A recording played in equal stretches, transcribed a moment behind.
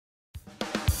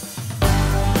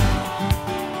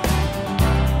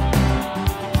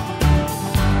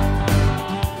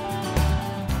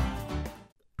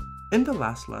In the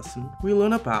last lesson, we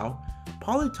learned about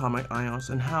polyatomic ions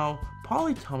and how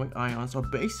polyatomic ions are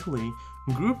basically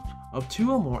groups of two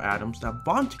or more atoms that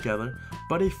bond together,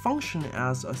 but they function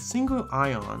as a single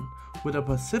ion with a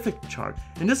specific charge.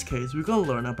 In this case, we're going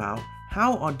to learn about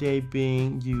how are they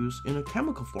being used in a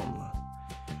chemical formula,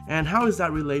 and how does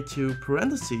that relate to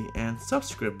parentheses and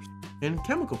subscripts in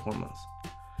chemical formulas.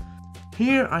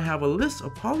 Here I have a list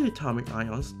of polyatomic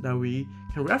ions that we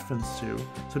can reference to,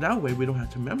 so that way we don't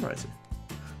have to memorize it.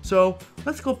 So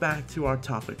let's go back to our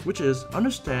topic, which is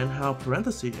understand how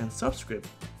parentheses and subscript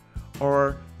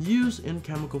are used in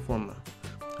chemical formula.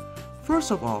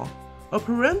 First of all, a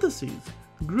parenthesis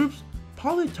groups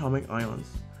polyatomic ions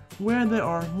where there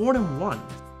are more than one.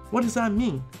 What does that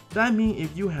mean? That means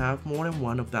if you have more than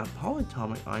one of that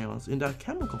polyatomic ions in that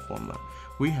chemical formula,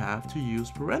 we have to use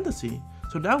parentheses.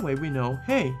 So that way we know,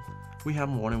 hey, we have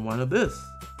more than one of this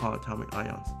polyatomic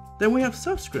ions. Then we have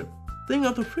subscript. Think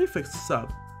of the prefix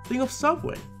sub. Think of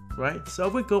subway, right?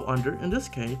 Subway go under. In this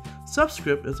case,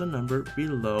 subscript is a number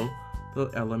below the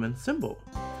element symbol.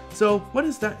 So what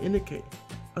does that indicate?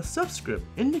 A subscript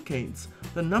indicates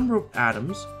the number of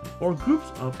atoms or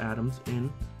groups of atoms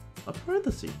in a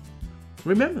parenthesis.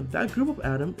 Remember, that group of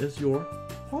atoms is your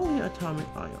polyatomic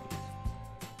ions.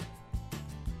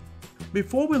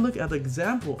 Before we look at the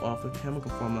example of the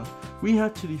chemical formula, we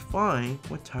have to define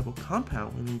what type of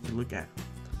compound we need to look at.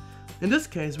 In this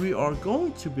case, we are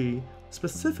going to be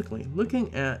specifically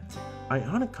looking at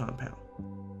ionic compound.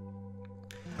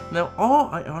 Now, all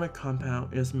ionic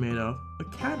compound is made of a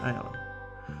cation,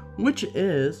 which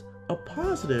is a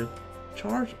positive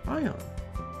charged ion.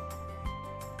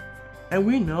 And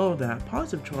we know that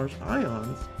positive charged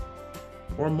ions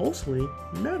are mostly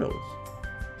metals,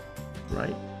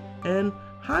 right? And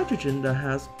hydrogen that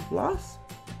has lost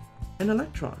an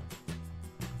electron,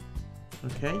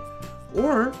 okay?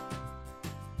 Or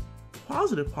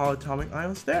positive polyatomic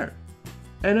ions there.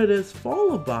 And it is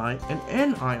followed by an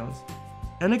N ions.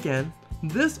 And again,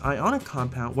 this ionic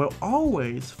compound will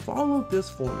always follow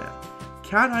this format.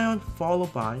 Cation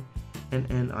followed by an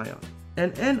N ion.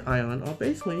 And N ion are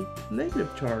basically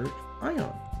negative charged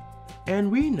ion.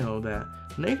 And we know that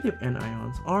negative N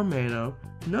ions are made of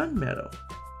nonmetal.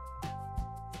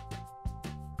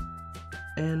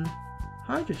 And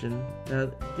hydrogen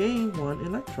that gain one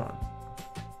electron.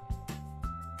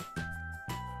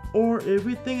 Or if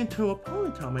we think in terms of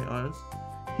polyatomic ions,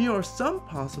 here are some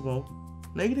possible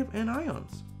negative N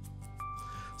ions.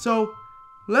 So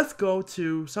let's go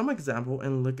to some example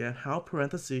and look at how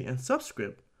parentheses and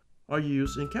subscript are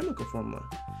used in chemical formula.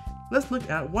 Let's look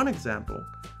at one example.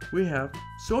 We have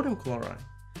sodium chloride.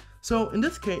 So in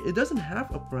this case, it doesn't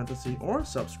have a parenthesis or a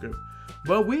subscript,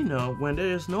 but we know when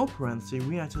there is no parenthesis,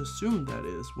 we have to assume that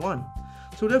it is 1.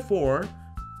 So therefore,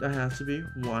 that has to be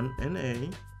 1 Na,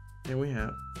 and we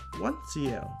have 1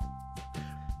 Cl.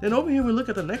 Then over here we look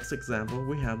at the next example.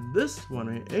 We have this one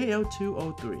right here,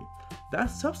 Al2O3.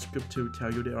 That subscript 2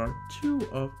 tell you there are 2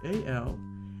 of Al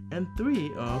and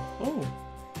 3 of O.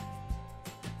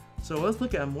 So let's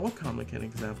look at a more complicated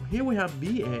example. Here we have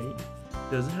Ba,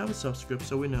 doesn't have a subscript,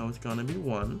 so we know it's gonna be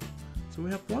 1. So we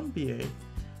have 1 Ba.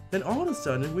 Then all of a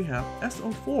sudden we have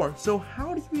SO4. So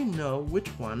how do we know which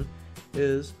one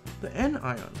is the N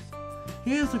ions?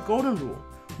 Here's the golden rule.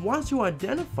 Once you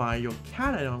identify your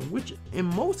cation, which in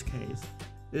most cases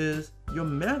is your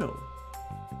metal,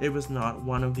 if it's not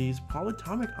one of these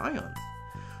polyatomic ions.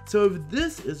 So if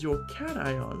this is your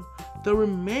cation, the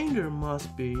remainder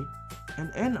must be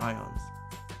an N ions.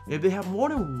 If they have more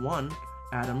than one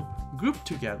atom grouped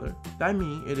together, that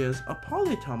means it is a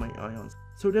polyatomic ions.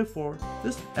 So therefore,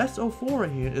 this SO4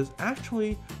 right here is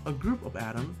actually a group of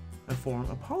atoms that form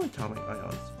a polyatomic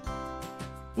ions,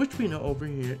 which we know over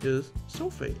here is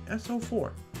sulfate,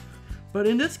 SO4. But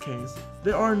in this case,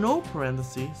 there are no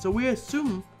parentheses, so we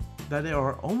assume that there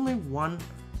are only one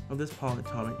of this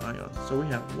polyatomic ions. So we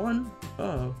have 1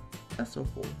 of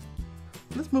SO4.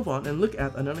 Let's move on and look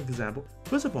at another example.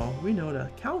 First of all, we know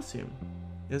that calcium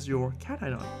is your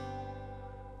cation.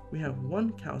 We have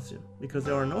 1 calcium because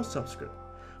there are no subscript.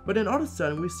 But then all of a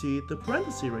sudden we see the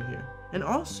parenthesis right here, and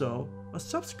also a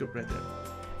subscript right there.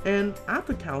 And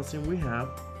after calcium we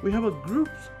have a group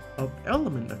of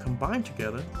elements that combine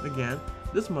together. Again,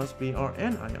 this must be our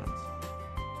N ions.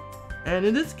 And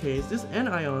in this case, these N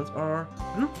ions are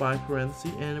grouped by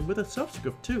parentheses and with a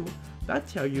subscript 2. That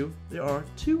tells you there are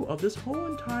 2 of this whole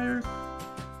entire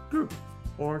group,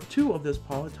 or 2 of this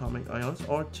polyatomic ions,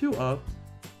 or 2 of,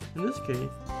 in this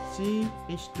case,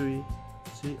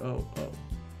 CH3COO.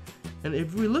 And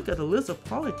if we look at the list of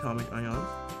polyatomic ions,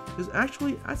 it's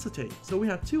actually acetate. So we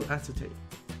have 2 acetate.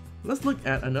 Let's look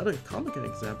at another complicated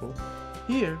example.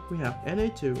 Here we have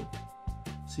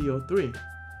Na2CO3.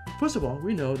 First of all,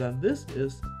 we know that this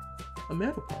is a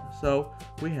metal part, so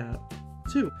we have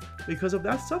 2. Because of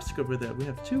that subscript right there, we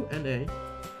have 2 Na.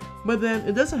 But then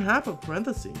it doesn't have a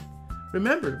parenthesis.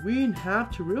 Remember, we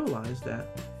have to realize that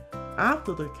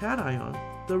after the cation,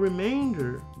 the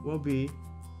remainder will be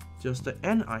just the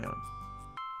anion.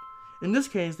 In this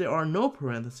case, there are no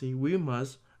parentheses. We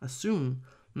must assume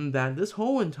that this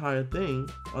whole entire thing,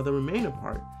 or the remainder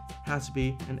part, has to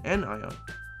be an anion,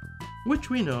 which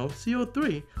we know,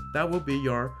 CO3, that will be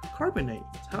your carbonate.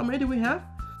 How many do we have?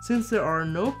 Since there are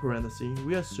no parentheses,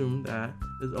 we assume that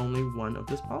is only one of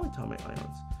this polyatomic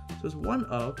ions. So it's one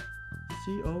of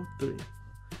CO3.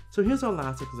 So here's our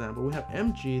last example. We have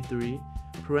Mg3,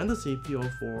 parenthesis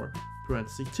PO4,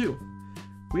 parenthesis 2.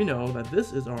 We know that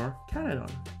this is our cation.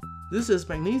 This is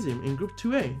magnesium in group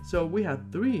 2A, so we have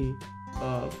 3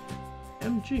 of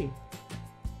Mg.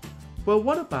 But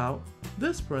what about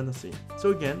this parenthesis?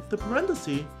 So again, the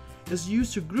parenthesis is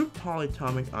used to group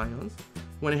polyatomic ions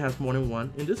when it has more than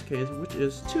one. In this case, which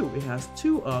is 2. It has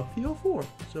 2 of PO4,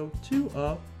 so 2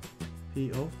 of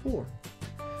PO4.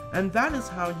 And that is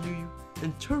how you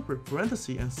interpret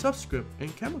parentheses and subscript in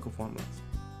chemical formulas.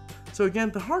 So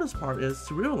again, the hardest part is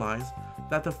to realize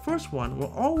that the first one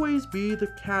will always be the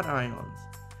cations,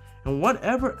 and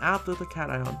whatever after the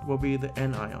cation will be the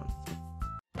anions.